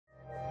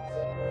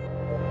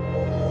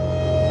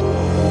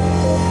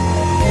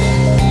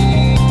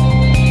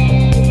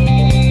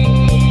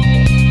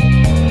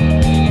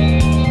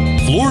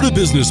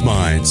Business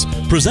Minds,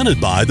 presented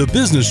by the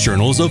Business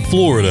Journals of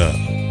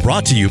Florida.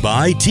 Brought to you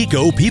by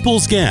TECO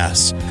Peoples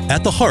Gas,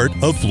 at the heart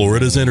of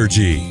Florida's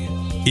energy.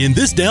 In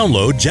this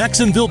download,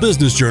 Jacksonville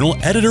Business Journal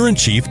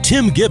Editor-in-Chief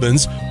Tim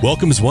Gibbons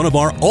welcomes one of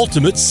our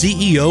ultimate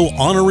CEO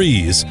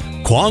honorees,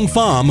 Quang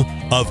Pham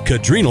of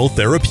Cadrenal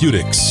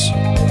Therapeutics.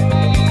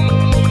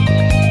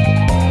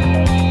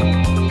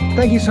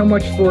 Thank you so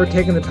much for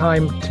taking the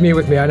time to meet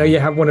with me. I know you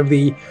have one of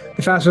the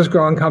fastest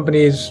growing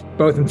companies,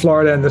 both in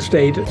Florida and the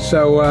state.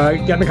 So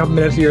getting a couple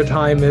minutes of your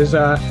time is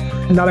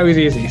not always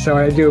easy. So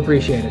I do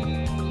appreciate it.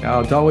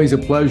 It's always a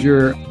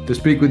pleasure to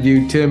speak with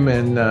you, Tim,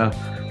 and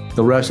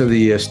the rest of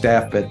the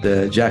staff at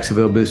the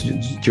Jacksonville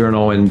Business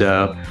Journal. And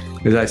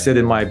as I said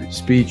in my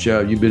speech,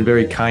 you've been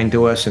very kind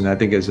to us. And I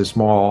think as a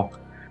small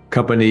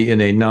company in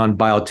a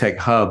non-biotech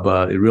hub,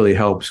 it really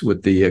helps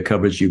with the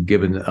coverage you've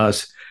given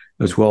us,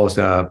 as well as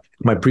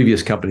my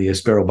previous company,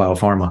 Aspero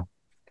Biopharma.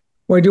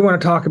 Well, I do want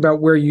to talk about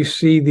where you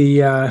see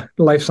the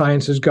life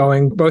sciences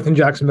going, both in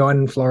Jacksonville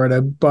and in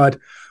Florida, but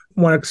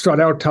I want to start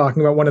out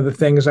talking about one of the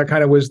things that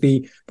kind of was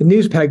the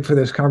news peg for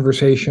this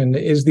conversation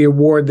is the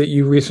award that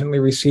you recently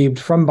received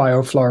from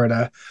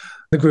BioFlorida,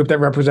 the group that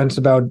represents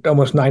about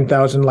almost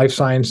 9,000 life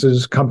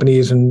sciences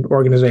companies and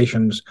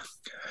organizations.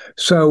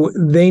 So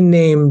they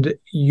named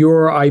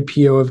your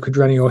IPO of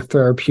Cadrenal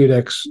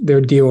Therapeutics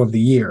their deal of the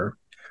year.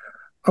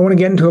 I want to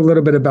get into a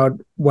little bit about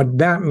what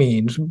that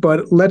means,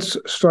 but let's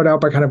start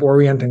out by kind of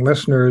orienting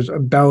listeners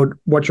about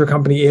what your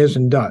company is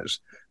and does.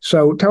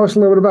 So tell us a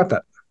little bit about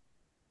that.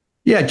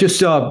 Yeah,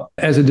 just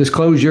as a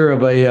disclosure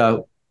of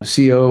a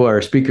CEO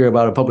or speaker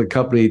about a public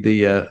company,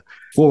 the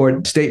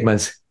forward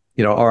statements,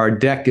 our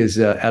deck is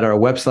at our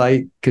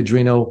website,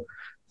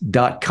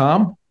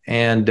 cadrenal.com.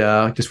 And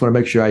just want to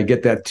make sure I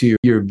get that to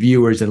your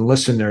viewers and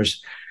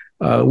listeners.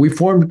 We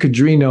formed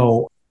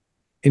Cadrenal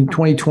in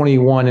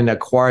 2021 and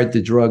acquired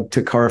the drug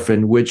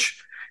Tecarfin,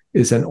 which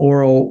is an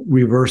oral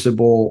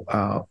reversible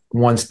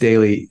once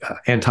daily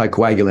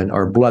anticoagulant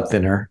or blood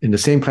thinner in the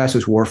same class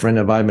as warfarin,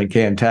 a vitamin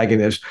K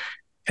antagonist.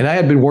 And I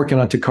had been working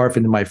on Tecarfin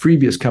in my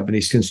previous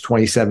company since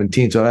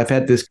 2017. So I've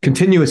had this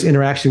continuous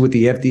interaction with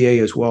the FDA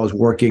as well as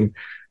working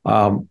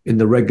in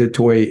the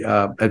regulatory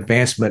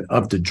advancement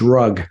of the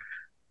drug.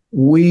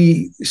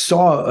 We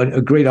saw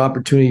a great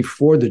opportunity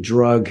for the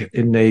drug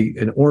in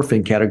an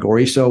orphan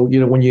category. So,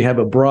 when you have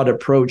a broad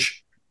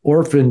approach,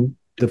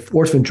 the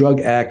Orphan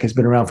Drug Act has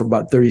been around for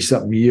about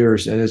 30-something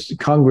years. And as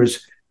Congress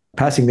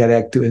passing that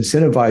act to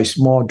incentivize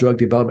small drug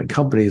development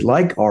companies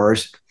like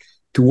ours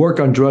to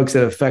work on drugs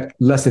that affect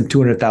less than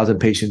 200,000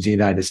 patients in the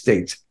United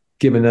States,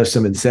 giving us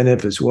some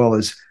incentive as well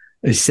as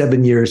a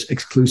 7 years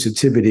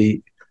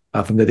exclusivity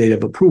from the date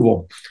of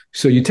approval.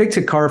 So you take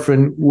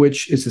Tecarfin,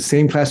 which is the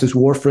same class as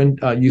warfarin,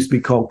 used to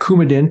be called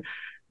Coumadin.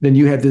 Then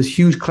you have this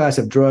huge class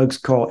of drugs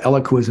called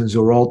Eliquis and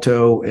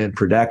Xarelto and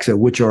Pradaxa,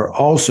 which are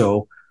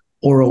also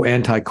oral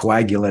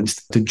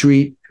anticoagulants to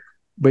treat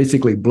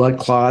basically blood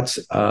clots,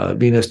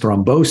 venous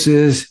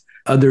thrombosis,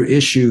 other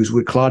issues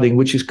with clotting,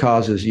 which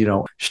causes,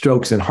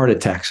 strokes and heart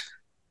attacks.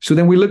 So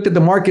then we looked at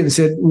the market and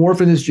said,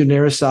 warfarin is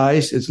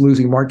genericized, it's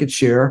losing market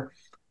share.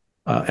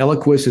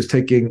 Eliquis is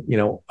taking,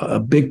 a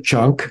big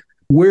chunk.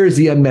 Where is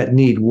the unmet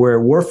need? Where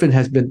warfarin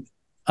has been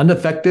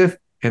ineffective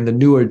and the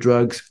newer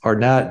drugs are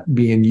not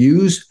being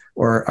used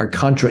or are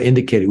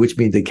contraindicated, which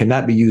means they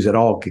cannot be used at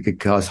all, could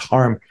cause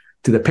harm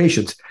to the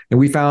patients. And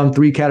we found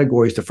three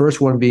categories. The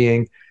first one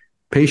being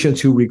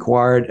patients who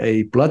required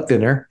a blood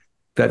thinner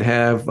that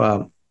have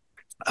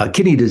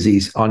kidney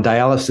disease on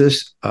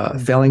dialysis,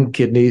 failing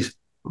kidneys,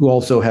 who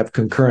also have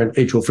concurrent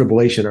atrial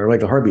fibrillation or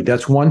irregular heartbeat.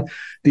 That's one.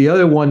 The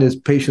other one is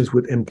patients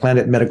with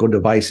implanted medical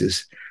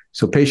devices.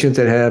 So patients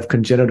that have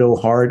congenital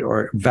heart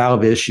or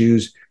valve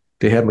issues,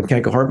 they have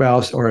mechanical heart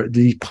valves or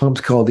the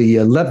pumps called the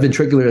left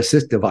ventricular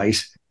assist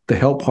device to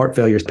help heart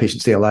failure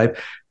patients stay alive.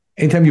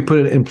 Anytime you put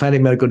an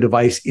implanted medical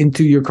device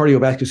into your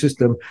cardiovascular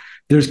system,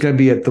 there's going to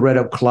be a threat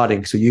of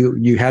clotting. So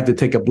you have to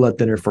take a blood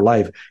thinner for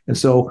life. And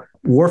so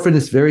warfarin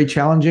is very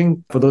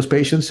challenging for those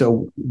patients.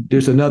 So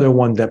there's another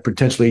one that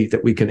potentially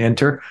that we can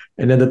enter.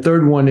 And then the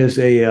third one is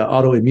a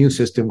autoimmune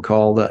system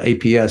called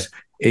APS,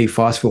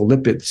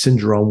 aphospholipid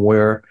syndrome,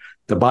 where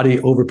the body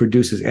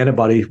overproduces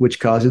antibodies,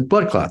 which causes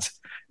blood clots.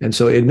 And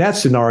so in that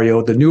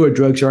scenario, the newer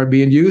drugs aren't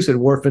being used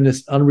and warfarin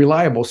is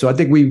unreliable. So I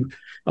think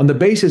on the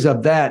basis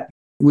of that,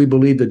 we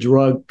believe the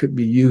drug could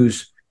be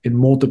used in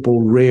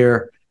multiple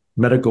rare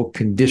medical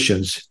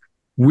conditions.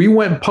 We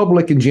went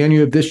public in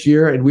January of this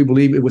year, and we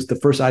believe it was the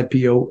first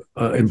IPO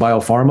in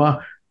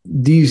biopharma.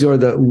 These are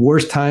the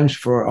worst times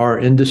for our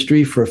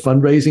industry for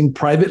fundraising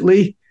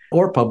privately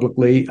or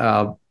publicly.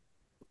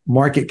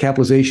 Market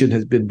capitalization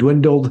has been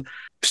dwindled.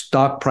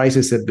 Stock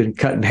prices have been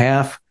cut in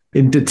half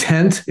into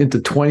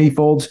 20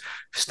 folds.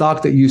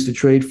 Stock that used to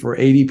trade for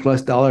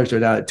 $80+ are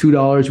now at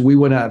 $2. We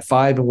went out at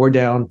 $5 and we're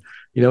down,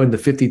 in the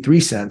 53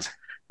 cents.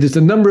 There's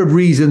a number of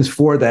reasons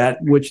for that,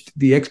 which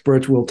the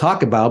experts will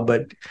talk about,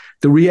 but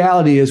the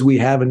reality is we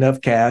have enough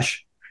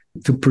cash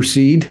to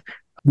proceed.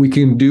 We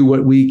can do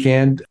what we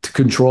can to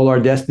control our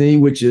destiny,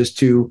 which is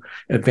to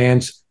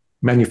advance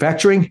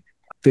manufacturing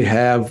They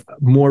have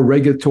more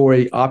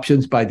regulatory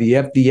options by the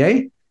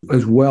FDA,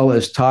 as well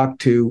as talk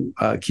to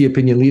key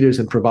opinion leaders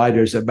and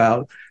providers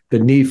about the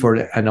need for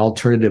an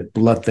alternative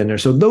blood thinner.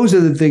 So those are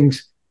the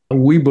things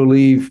we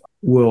believe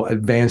will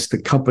advance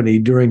the company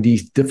during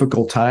these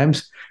difficult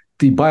times.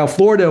 The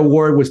BioFlorida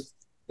Award was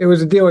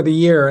a deal of the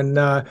year,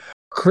 and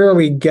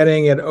clearly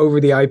getting it over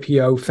the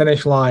IPO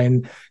finish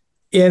line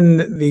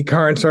in the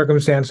current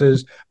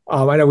circumstances.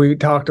 I know we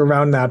talked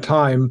around that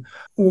time,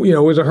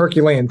 was a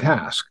Herculean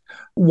task.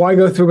 Why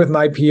go through with an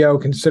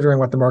IPO considering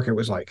what the market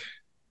was like?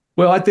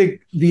 Well, I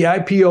think the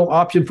IPO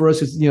option for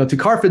us is,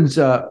 Tecarfin's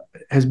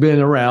has been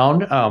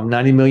around,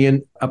 90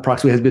 million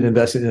approximately has been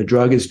invested in the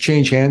drug. It's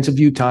changed hands a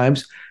few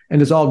times,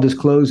 and it's all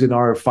disclosed in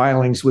our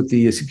filings with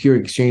the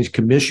Securities Exchange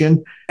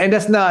Commission. And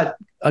that's not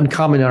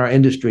uncommon in our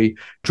industry.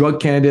 Drug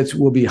candidates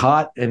will be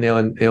hot and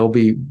they'll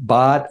be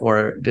bought,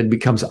 or it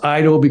becomes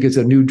idle because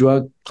a new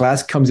drug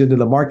class comes into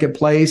the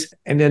marketplace.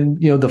 And then,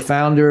 the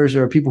founders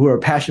or people who are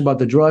passionate about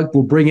the drug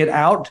will bring it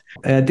out.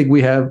 And I think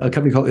we have a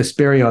company called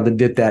Esperion that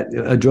did that.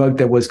 A drug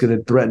that was going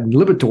to threaten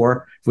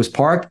Lipitor was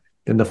parked.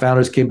 And the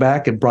founders came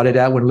back and brought it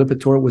out when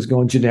Lipitor was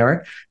going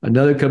generic.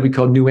 Another company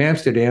called New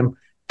Amsterdam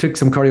took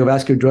some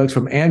cardiovascular drugs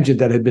from Amgen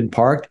that had been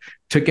parked,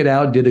 took it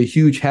out, did a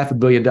huge $500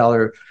 million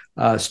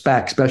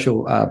SPAC,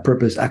 special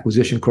purpose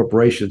acquisition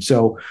corporation.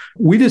 So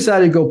we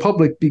decided to go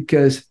public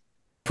because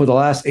for the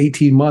last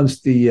 18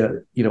 months,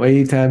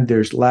 anytime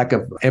there's lack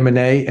of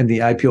M&A and the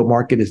IPO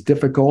market is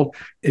difficult,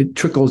 it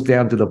trickles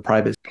down to the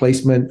private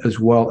placement as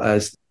well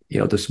as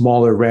the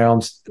smaller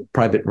rounds,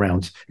 private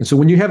rounds. And so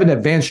when you have an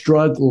advanced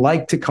drug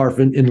like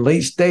Tecarfin in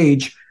late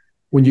stage,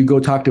 when you go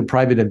talk to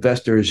private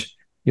investors,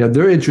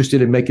 they're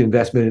interested in making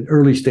investment in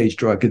early stage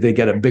drug because they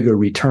get a bigger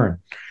return.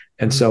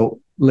 And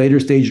so later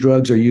stage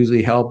drugs are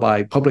usually held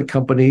by public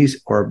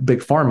companies or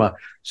big pharma.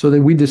 So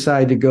then we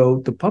decided to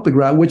go the public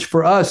route, which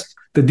for us,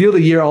 the deal of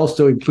the year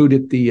also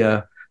included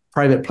the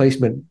private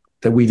placement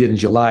that we did in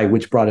July,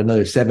 which brought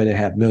another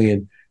 $7.5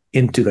 million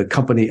into the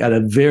company at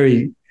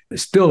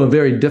still a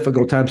very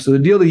difficult time. So the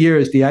deal of the year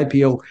is the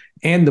IPO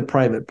and the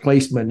private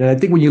placement. And I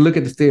think when you look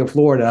at the state of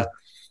Florida,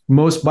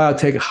 most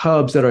biotech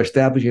hubs that are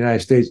established in the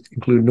United States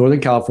include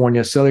Northern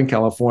California, Southern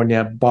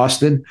California,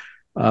 Boston,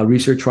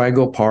 Research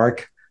Triangle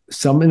Park,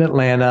 some in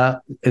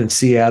Atlanta and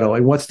Seattle.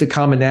 And what's the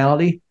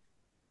commonality?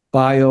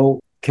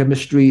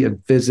 Biochemistry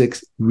and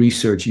physics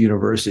research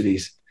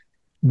universities.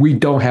 We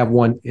don't have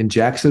one in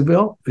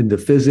Jacksonville in the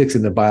physics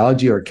and the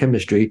biology or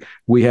chemistry.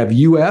 We have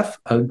UF,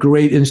 a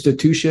great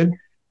institution.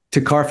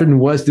 Tecarfin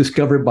was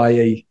discovered by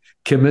a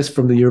chemist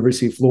from the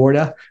University of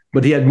Florida,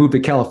 but he had moved to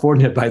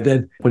California by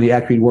then when he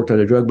actually worked on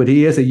a drug. But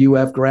he is a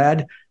UF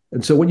grad.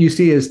 And so what you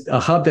see is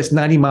a hub that's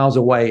 90 miles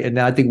away. And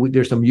now I think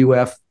there's some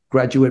UF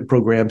graduate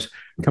programs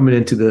coming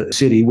into the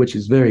city, which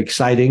is very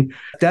exciting.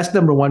 That's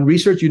number one.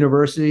 Research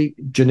University,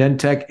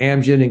 Genentech,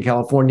 Amgen in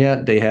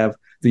California. They have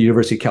the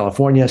University of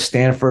California,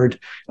 Stanford.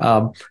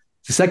 The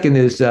second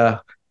is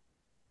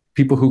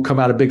people who come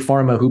out of big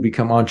pharma who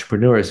become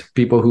entrepreneurs,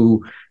 people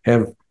who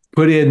have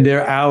put in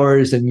their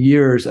hours and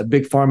years at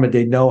big pharma.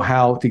 They know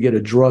how to get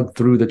a drug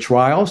through the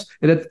trials.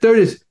 And the third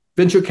is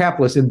venture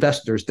capitalist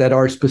investors that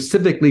are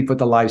specifically for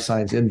the life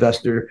science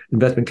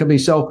investment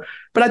companies. So,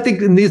 but I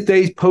think in these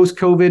days,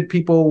 post-COVID,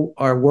 people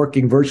are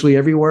working virtually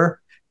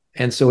everywhere.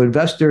 And so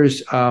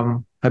investors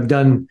have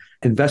done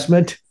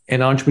investment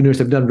and entrepreneurs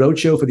have done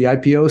roadshow for the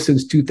IPO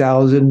since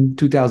 2000,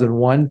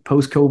 2001,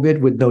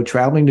 post-COVID, with no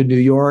traveling to New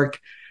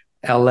York,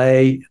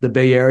 LA, the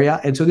Bay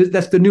Area. And so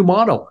that's the new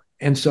model.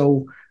 And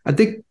so I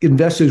think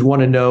investors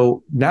want to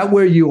know not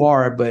where you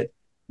are, but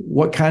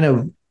what kind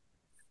of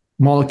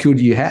molecule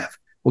do you have?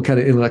 What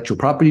kind of intellectual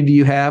property do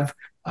you have?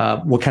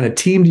 What kind of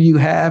team do you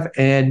have?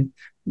 And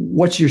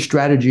what's your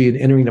strategy in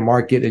entering the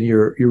market and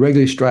your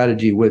regular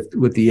strategy with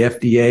the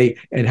FDA?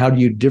 And how do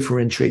you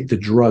differentiate the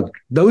drug?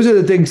 Those are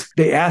the things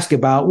they ask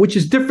about, which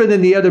is different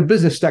than the other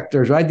business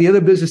sectors, right? The other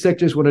business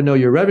sectors want to know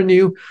your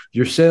revenue,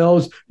 your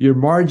sales, your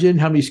margin,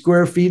 how many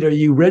square feet are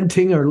you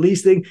renting or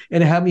leasing,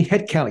 and how many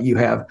headcount you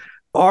have.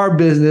 Our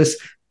business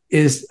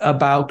is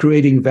about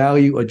creating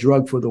value, a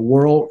drug for the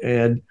world.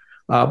 And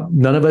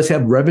none of us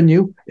have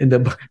revenue in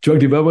the drug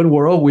development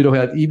world. We don't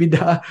have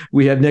EBITDA.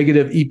 We have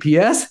negative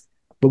EPS.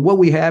 But what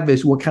we have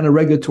is what kind of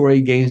regulatory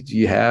gains do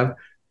you have?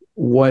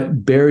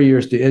 What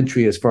barriers to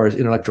entry as far as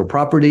intellectual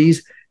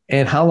properties?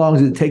 And how long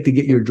does it take to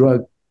get your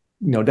drug?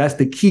 That's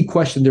the key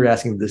question they're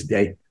asking this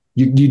day.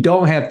 You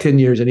don't have 10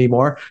 years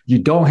anymore. You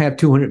don't have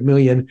 200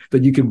 million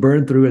that you can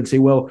burn through and say,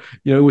 well,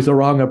 it was the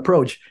wrong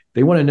approach.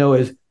 They want to know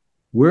is,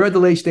 where are the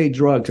late stage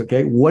drugs?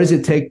 Okay. What does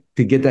it take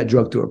to get that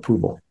drug to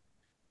approval?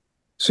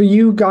 So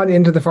you got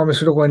into the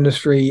pharmaceutical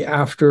industry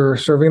after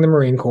serving in the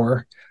Marine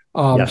Corps,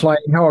 Yes. flying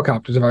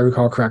helicopters, if I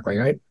recall correctly,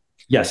 right?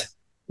 Yes.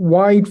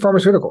 Why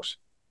pharmaceuticals?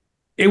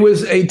 It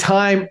was a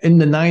time in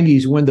the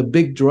 90s when the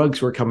big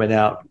drugs were coming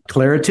out.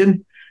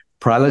 Claritin,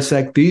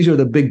 Prilosec, these are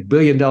the big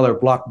billion-dollar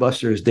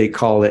blockbusters, they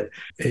call it,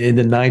 in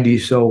the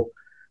 90s. So,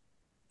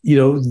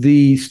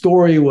 the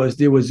story was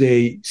there was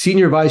a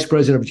senior vice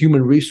president of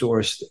human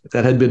resource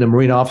that had been a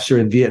Marine officer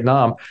in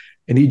Vietnam,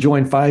 and he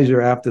joined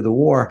Pfizer after the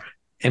war.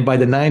 And by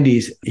the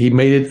 90s, he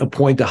made it a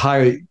point to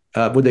hire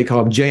what they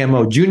call them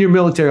JMO, junior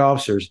military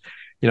officers.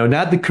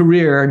 Not the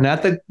career,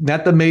 not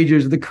the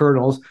majors, the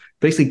colonels,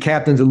 basically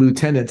captains and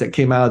lieutenants that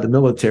came out of the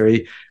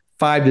military,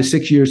 5 to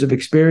 6 years of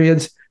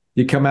experience.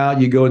 You come out,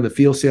 you go into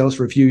field sales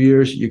for a few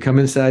years, you come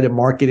inside of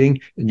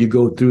marketing, and you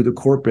go through the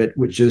corporate,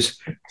 which is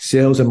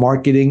sales and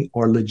marketing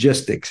or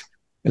logistics.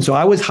 And so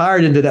I was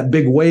hired into that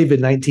big wave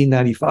in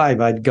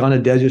 1995. I'd gone to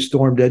Desert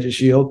Storm, Desert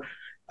Shield.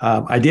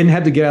 I didn't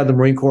have to get out of the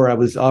Marine Corps. I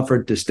was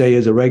offered to stay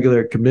as a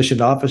regular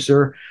commissioned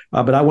officer,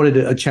 but I wanted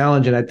a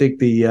challenge. And I think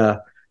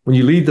when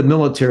you leave the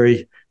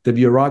military, the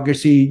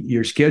bureaucracy,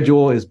 your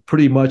schedule is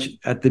pretty much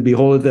at the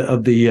behold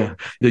of the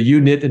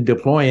unit and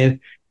deploying.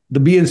 To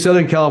be in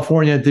Southern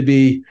California, to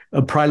be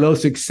a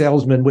Prilosec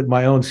salesman with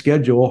my own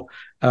schedule,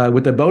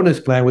 with a bonus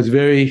plan was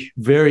very,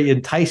 very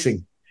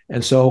enticing.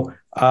 And so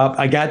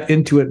I got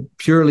into it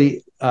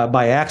purely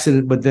by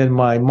accident. But then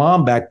my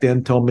mom back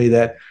then told me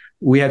that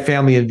we had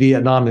family in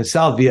Vietnam, in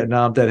South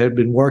Vietnam, that had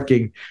been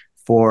working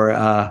for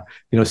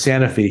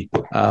Sanofi,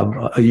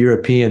 a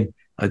European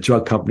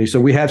drug company. So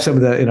we have some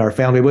of that in our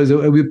family. It was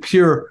a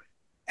pure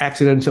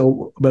accident.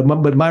 So, but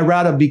my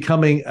route of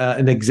becoming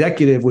an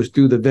executive was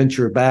through the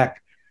venture-backed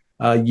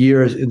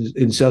years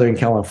in Southern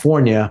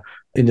California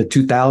in the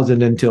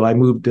 2000 until I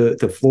moved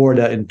to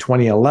Florida in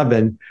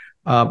 2011.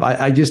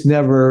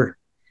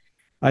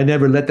 I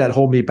never let that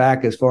hold me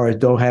back as far as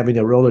don't having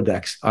a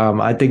Rolodex.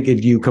 I think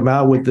if you come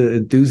out with the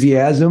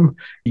enthusiasm,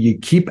 you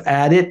keep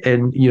at it,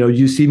 and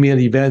you see me in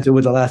events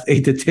over the last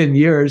 8 to 10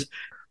 years.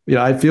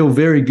 I feel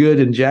very good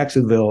in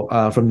Jacksonville,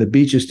 from the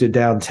beaches to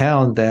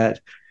downtown, that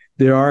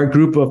there are a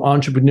group of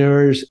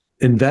entrepreneurs,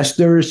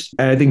 investors,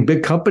 and I think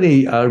big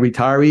company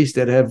retirees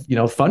that have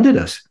funded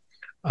us.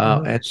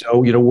 And so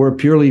we're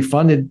purely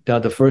funded.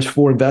 The first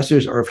 4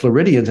 investors are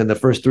Floridians, and the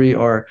first 3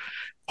 are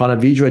Ponte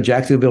Vedra,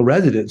 Jacksonville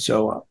residents.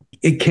 So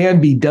it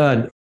can be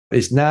done.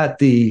 It's not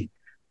the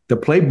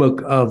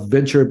playbook of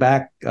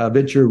venture-backed,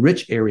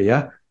 venture-rich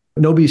area.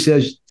 Nobody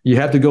says you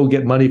have to go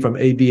get money from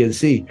A, B, and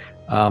C.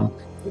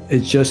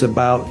 It's just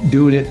about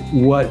doing it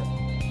what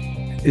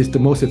is the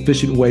most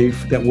efficient way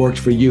that works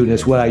for you. And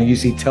it's what I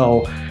usually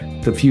tell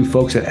the few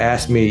folks that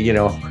ask me,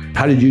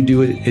 how did you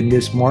do it in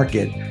this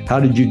market? How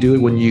did you do it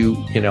when do you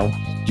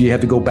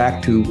have to go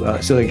back to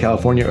Southern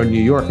California or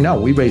New York? No,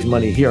 we raise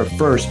money here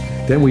first,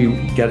 then we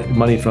get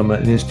money from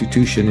an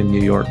institution in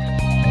New York.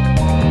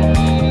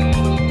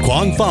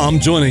 Quang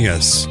Pham joining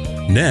us.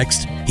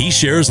 Next, he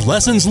shares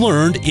lessons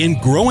learned in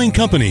growing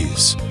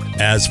companies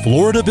as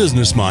Florida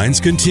Business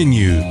Minds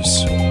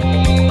continues.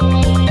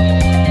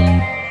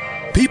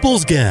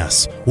 People's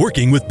Gas,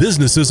 working with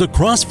businesses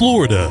across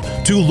Florida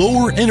to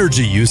lower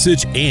energy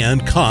usage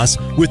and costs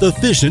with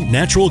efficient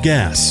natural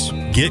gas.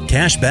 Get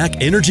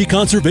cashback energy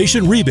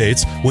conservation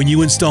rebates when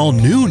you install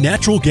new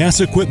natural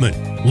gas equipment.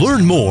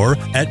 Learn more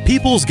at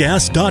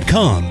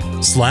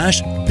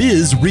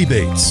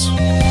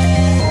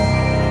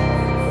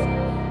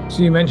peoplesgas.com/bizrebates.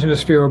 So you mentioned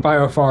Aspiro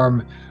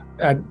Biopharm.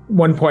 At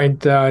one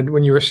point,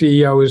 when you were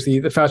CEO, was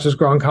the fastest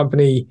growing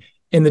company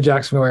in the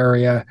Jacksonville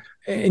area.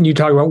 And you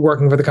talk about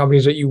working for the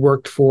companies that you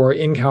worked for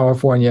in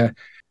California.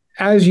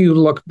 As you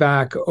look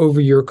back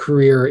over your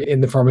career in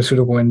the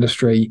pharmaceutical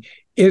industry,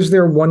 is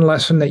there one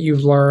lesson that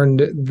you've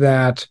learned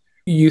that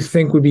you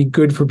think would be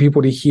good for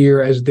people to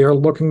hear as they're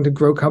looking to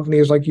grow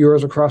companies like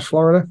yours across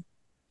Florida?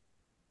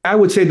 I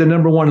would say the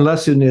number one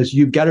lesson is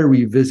you've got to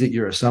revisit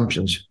your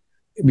assumptions.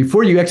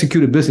 Before you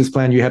execute a business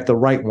plan, you have to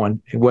write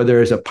one,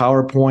 whether it's a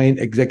PowerPoint,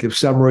 executive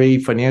summary,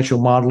 financial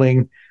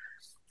modeling.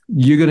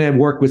 You're going to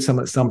work with some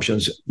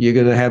assumptions. You're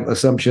going to have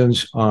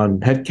assumptions on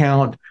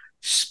headcount,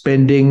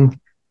 spending,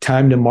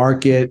 time to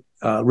market,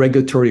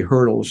 regulatory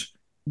hurdles.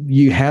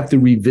 You have to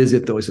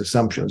revisit those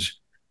assumptions.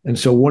 And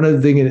so one of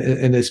the things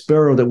in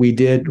Aspiro that we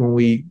did when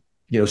we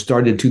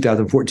started in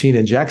 2014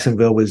 in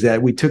Jacksonville was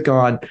that we took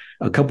on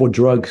a couple of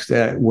drugs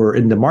that were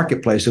in the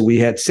marketplace. So we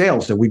had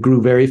sales and we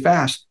grew very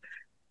fast.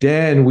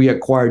 Then we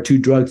acquired 2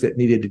 drugs that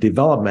needed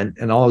development.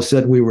 And all of a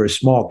sudden we were a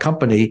small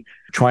company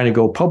trying to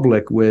go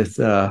public with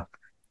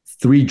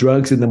 3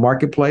 drugs in the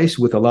marketplace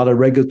with a lot of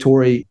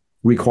regulatory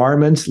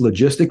requirements,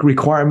 logistic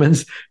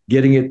requirements,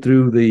 getting it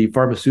through the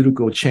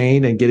pharmaceutical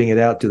chain and getting it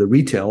out to the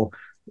retail.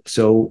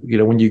 So,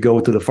 when you go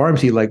to the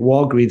pharmacy like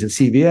Walgreens and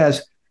CVS,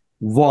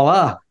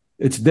 voila,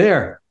 it's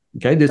there.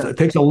 Okay. It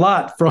takes a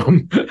lot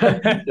from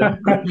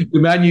the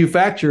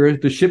manufacturer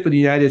to ship in the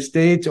United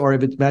States, or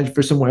if it's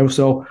manufactured somewhere else.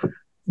 So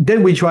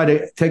then we try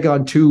to take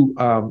on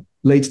 2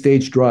 late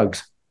stage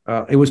drugs.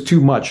 It was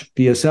too much.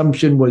 The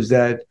assumption was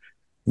that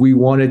we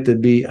wanted to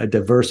be a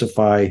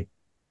diversified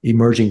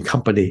emerging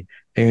company.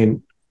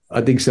 And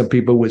I think some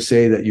people would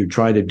say that you're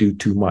trying to do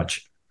too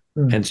much.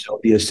 And so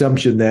the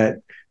assumption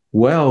that,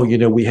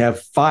 we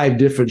have 5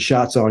 different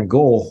shots on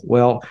goal.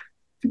 Well,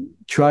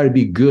 try to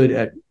be good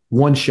at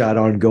 1 shot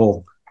on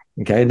goal.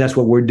 Okay. And that's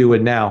what we're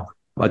doing now.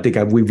 I think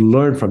we've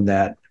learned from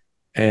that.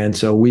 And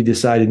so we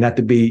decided not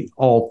to be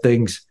all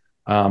things.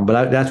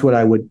 But that's what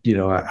I would,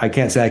 I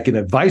can't say I can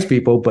advise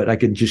people, but I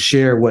can just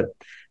share what,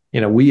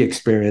 we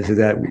experience, is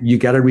that you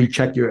got to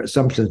recheck your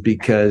assumptions,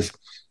 because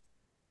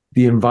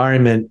the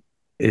environment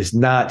is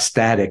not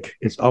static.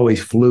 It's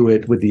always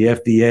fluid with the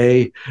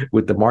FDA,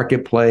 with the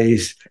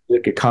marketplace.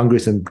 Look at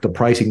Congress and the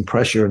pricing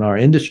pressure in our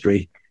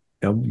industry.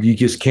 You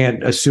just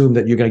can't assume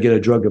that you're going to get a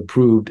drug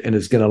approved and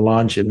it's going to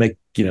launch and make,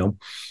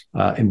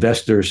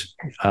 investors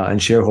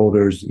and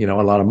shareholders, a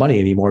lot of money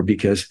anymore,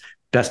 because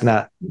that's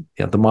not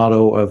the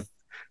motto of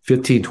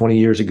 15, 20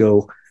 years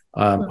ago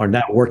are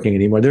not working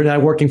anymore. They're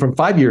not working from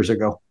 5 years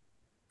ago.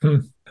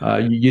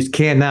 You just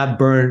cannot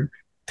burn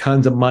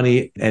tons of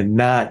money and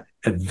not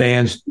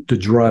advance the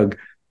drug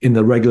in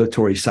the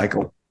regulatory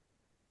cycle.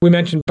 We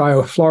mentioned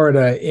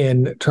BioFlorida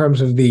in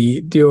terms of the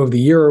Deal of the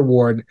Year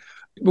award.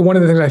 But one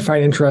of the things I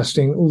find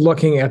interesting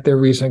looking at their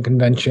recent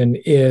convention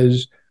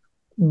is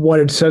what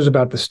it says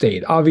about the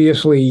state.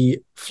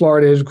 Obviously,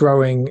 Florida is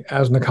growing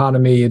as an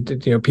economy.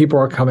 People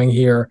are coming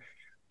here,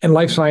 and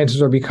life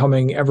sciences are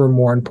becoming ever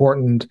more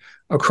important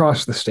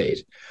across the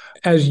state.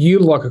 As you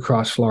look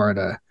across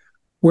Florida,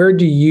 where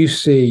do you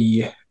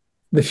see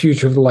the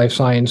future of the life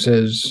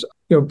sciences,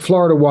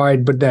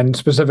 Florida-wide, but then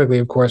specifically,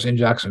 of course, in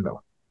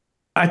Jacksonville?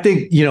 I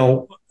think,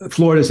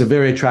 Florida is a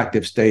very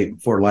attractive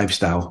state for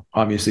lifestyle,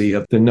 obviously,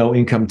 of the no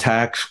income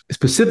tax.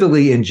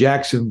 Specifically in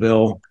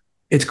Jacksonville,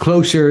 it's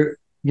closer,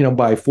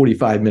 by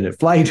 45-minute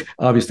flight,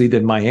 obviously,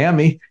 than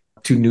Miami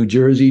to New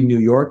Jersey, New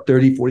York,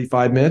 30,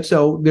 45 minutes.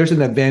 So there's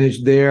an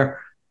advantage there.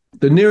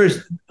 The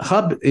nearest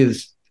hub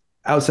is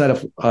outside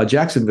of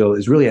Jacksonville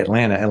is really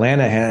Atlanta.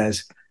 Atlanta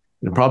has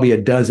probably a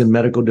dozen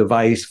medical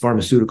device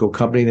pharmaceutical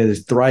company that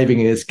is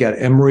thriving. It's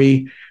got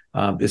Emory.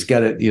 It's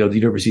got the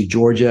University of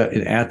Georgia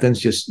in Athens,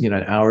 just an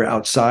hour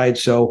outside.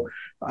 So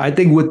I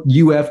think with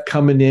UF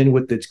coming in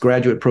with its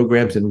graduate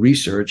programs and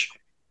research,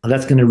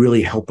 that's going to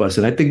really help us.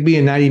 And I think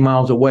being 90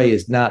 miles away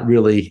is not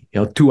really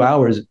 2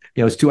 hours.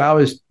 It's 2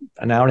 hours,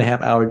 an hour and a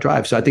half hour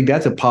drive. So I think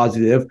that's a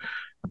positive.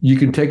 You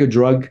can take a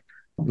drug,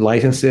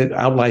 license it,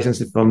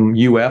 out-license it from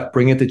UF,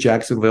 bring it to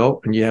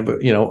Jacksonville, and you have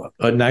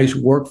a nice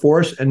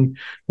workforce. And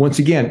once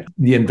again,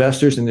 the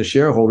investors and the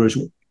shareholders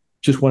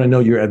just want to know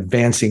you're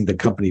advancing the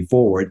company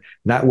forward,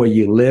 not where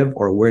you live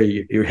or where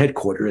your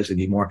headquarters is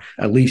anymore,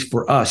 at least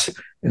for us.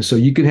 And so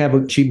you can have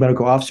a chief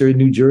medical officer in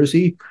New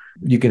Jersey.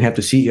 You can have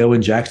the CEO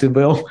in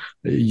Jacksonville.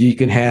 You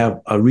can have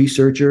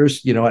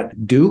researchers,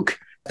 at Duke.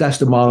 That's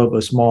the model of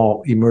a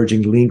small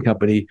emerging lean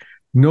company.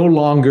 No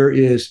longer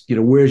is,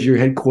 where's your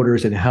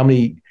headquarters and how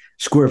many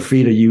square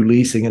feet are you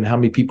leasing and how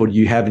many people do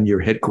you have in your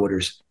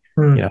headquarters?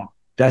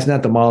 That's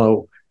not the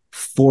model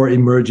for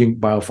emerging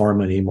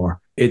biopharma anymore.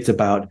 It's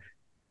about,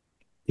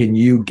 can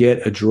you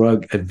get a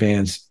drug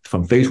advanced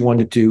from phase 1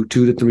 to 2,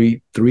 2 to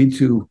 3, 3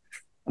 to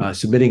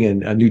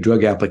submitting a new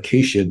drug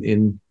application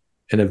in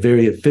a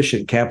very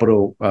efficient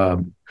capital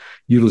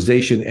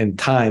utilization and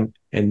time,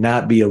 and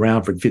not be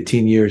around for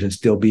 15 years and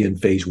still be in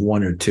phase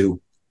 1 or 2.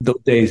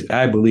 Those days,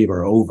 I believe,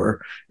 are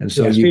over. And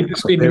so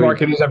speed to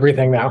market is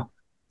everything now.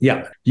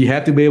 Yeah. You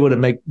have to be able to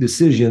make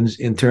decisions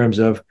in terms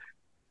of,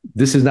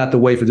 this is not the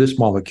way for this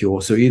molecule.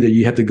 So either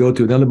you have to go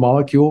to another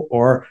molecule,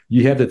 or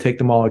you have to take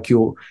the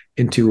molecule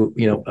into,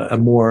 a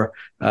more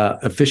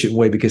efficient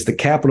way, because the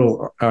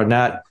capital are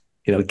not,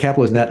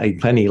 capital is not a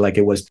penny like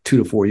it was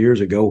 2 to 4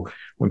 years ago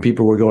when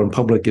people were going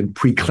public in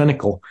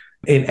preclinical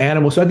in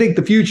animals. So I think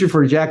the future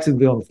for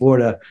Jacksonville and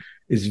Florida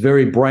is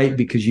very bright,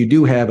 because you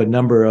do have a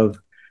number of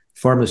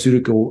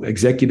pharmaceutical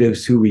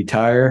executives who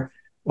retire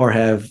or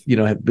have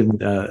been,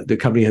 the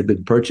company has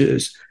been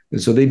purchased.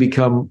 And so they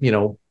become,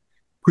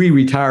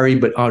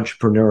 pre-retiree, but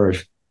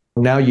entrepreneurs.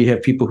 Now you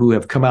have people who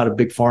have come out of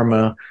big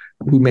pharma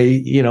who may,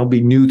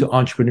 be new to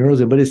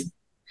entrepreneurialism, but it's,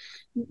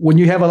 when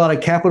you have a lot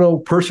of capital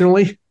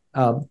personally,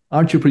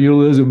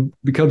 entrepreneurialism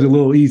becomes a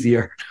little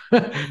easier.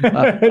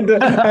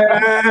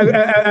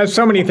 As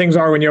so many things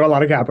are when you have a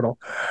lot of capital.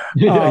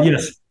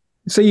 Yes.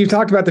 So you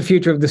talked about the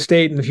future of the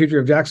state and the future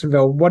of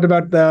Jacksonville. What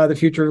about the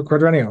future of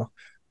Cadrenal?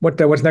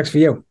 What's next for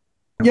you?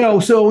 I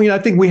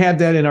think we have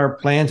that in our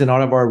plans and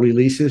all of our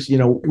releases.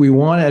 We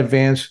want to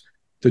advance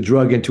the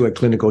drug into a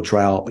clinical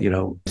trial,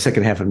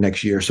 second half of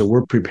next year. So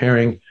we're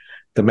preparing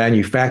the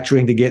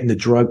manufacturing to get in the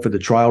drug for the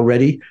trial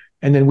ready.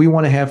 And then we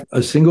want to have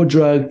a single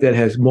drug that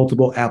has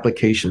multiple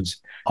applications.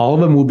 All of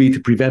them will be to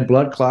prevent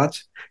blood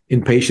clots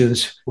in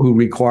patients who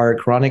require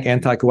chronic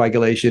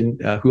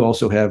anticoagulation, who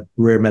also have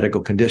rare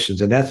medical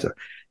conditions. And that's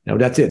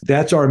it.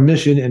 That's our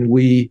mission. And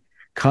we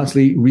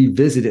constantly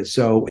revisit it.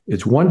 So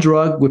it's one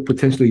drug with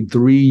potentially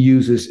 3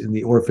 uses in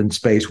the orphan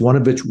space, one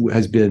of which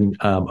has been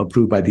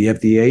approved by the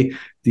FDA.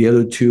 The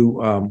other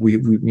 2,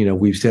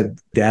 we've said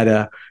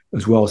data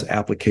as well as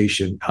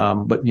application.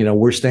 But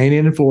we're staying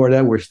in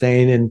Florida. We're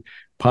staying in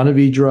Ponte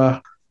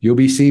Vedra. You'll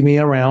be seeing me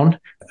around.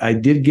 I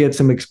did get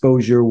some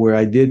exposure where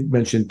I did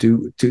mention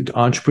to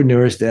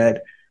entrepreneurs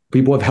that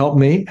people have helped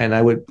me, and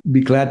I would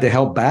be glad to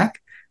help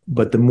back.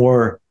 But the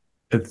more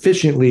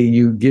efficiently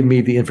you give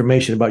me the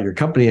information about your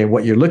company and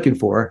what you're looking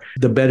for,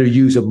 the better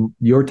use of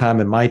your time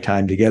and my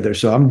time together.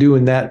 So I'm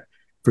doing that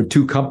for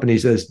 2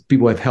 companies as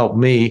people have helped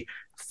me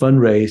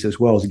fundraise as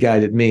well as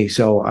guided me.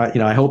 So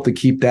I hope to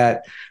keep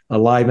that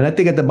alive. And I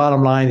think at the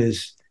bottom line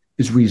is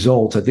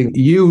results. I think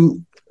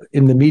you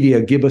in the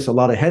media give us a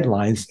lot of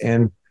headlines,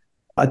 and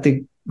I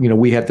think,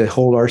 we have to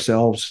hold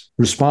ourselves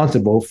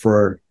responsible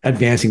for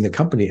advancing the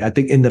company. I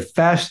think in the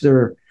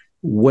faster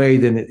way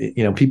than,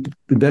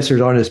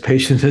 investors aren't as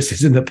patient as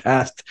is in the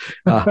past.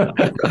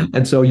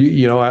 And so,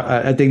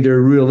 I think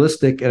they're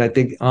realistic, and I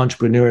think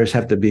entrepreneurs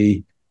have to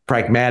be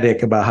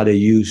pragmatic about how they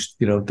use,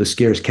 the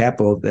scarce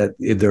capital that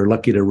they're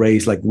lucky to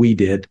raise like we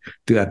did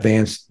to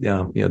advance,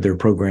 their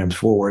programs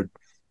forward.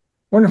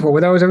 Wonderful.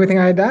 Well, that was everything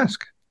I had to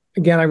ask.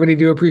 Again, I really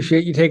do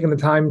appreciate you taking the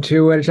time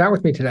to chat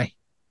with me today.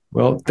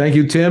 Well, thank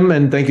you, Tim,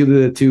 and thank you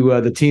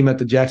to the team at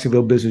the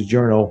Jacksonville Business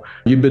Journal.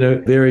 You've been a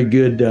very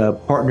good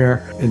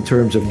partner in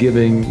terms of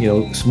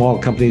giving, small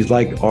companies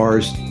like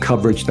ours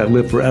coverage that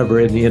live forever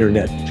in the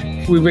internet.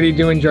 We really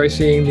do enjoy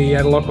seeing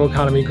the local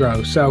economy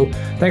grow. So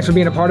thanks for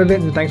being a part of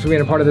it, and thanks for being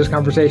a part of this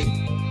conversation.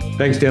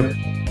 Thanks, Tim.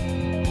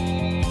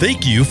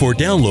 Thank you for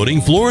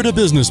downloading Florida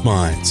Business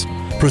Minds,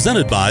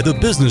 presented by the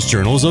Business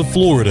Journals of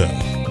Florida.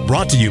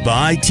 Brought to you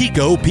by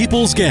TECO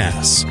Peoples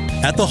Gas,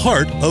 at the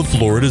heart of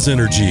Florida's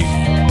energy.